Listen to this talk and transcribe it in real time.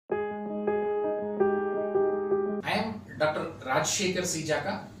I am Dr. Rajshekhar C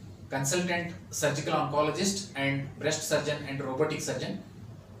Jaka, consultant surgical oncologist and breast surgeon and robotic surgeon,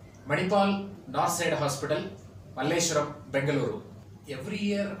 Manipal Hospital, Malleshwaram, Bengaluru. Every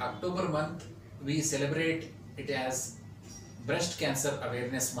year, October month, we celebrate it as Breast Cancer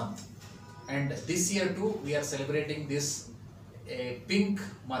Awareness Month. And this year too, we are celebrating this pink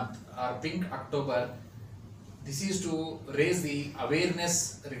month or pink October. This is to raise the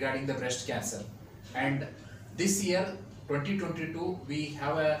awareness regarding the breast cancer. And this year, 2022, we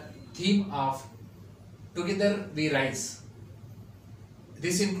have a theme of Together We Rise.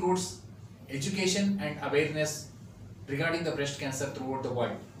 This includes education and awareness regarding the breast cancer throughout the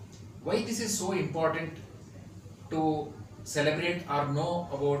world. Why this is so important to celebrate or know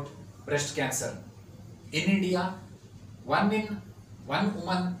about breast cancer? In India, one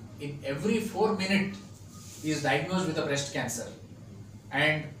woman in every 4 minutes is diagnosed with a breast cancer,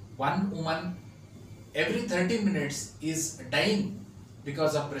 and one woman every 30 minutes is dying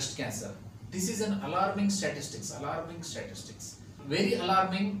because of breast cancer. This is an alarming statistics, very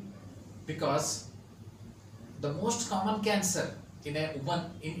alarming, because the most common cancer in a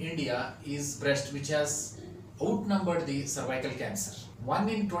woman in India is breast, which has outnumbered the cervical cancer. 1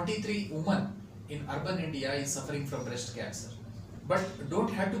 in 23 women in urban India is suffering from breast cancer. But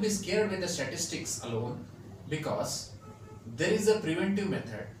don't have to be scared with the statistics alone, because there is a preventive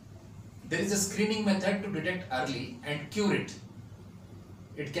method. There is a screening method to detect early and cure it.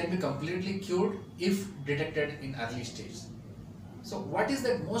 It can be completely cured if detected in early stage. So what is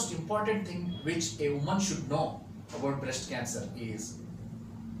the most important thing which a woman should know about breast cancer is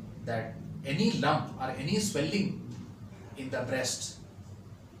that any lump or any swelling in the breast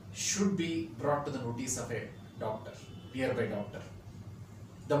should be brought to the notice of a doctor, nearby doctor.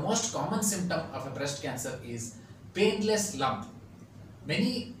 The most common symptom of a breast cancer is painless lump.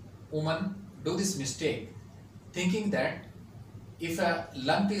 Many women do this mistake, thinking that if a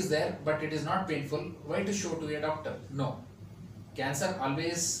lump is there but it is not painful, why to show to a doctor? No. Cancer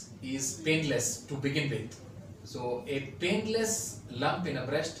always is painless to begin with. So a painless lump in a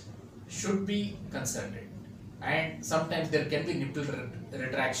breast should be consulted. And sometimes there can be nipple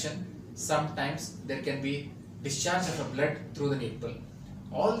retraction, sometimes there can be discharge of a blood through the nipple.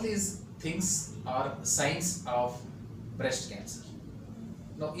 All these things are signs of breast cancer.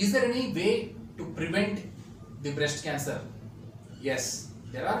 Now, is there any way to prevent the breast cancer? Yes,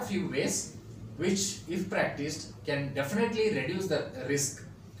 there are a few ways which, if practiced, can definitely reduce the risk.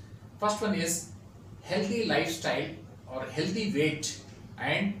 First one is healthy lifestyle or healthy weight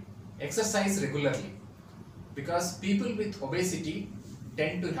and exercise regularly, because people with obesity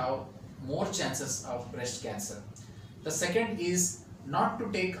tend to have more chances of breast cancer. The second is not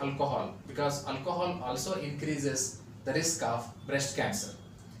to take alcohol, because alcohol also increases the risk of breast cancer.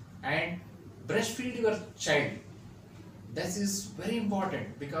 And breastfeed your child. This is very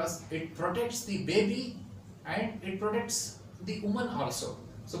important because it protects the baby and it protects the woman also.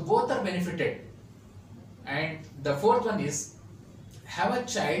 So both are benefited. And the fourth one is have a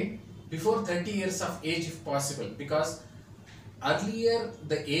child before 30 years of age if possible, because earlier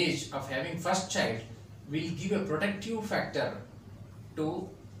the age of having first child will give a protective factor to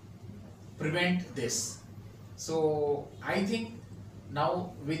prevent this. So I think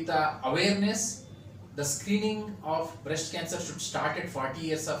now with the awareness, the screening of breast cancer should start at 40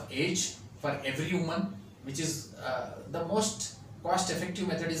 years of age for every woman, which is the most cost effective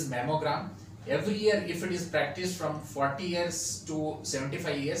method is mammogram. Every year, if it is practiced from 40 years to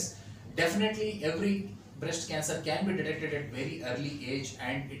 75 years, definitely every breast cancer can be detected at very early age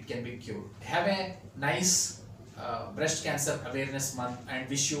and it can be cured. Have a nice breast cancer awareness month and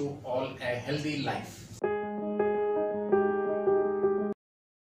wish you all a healthy life.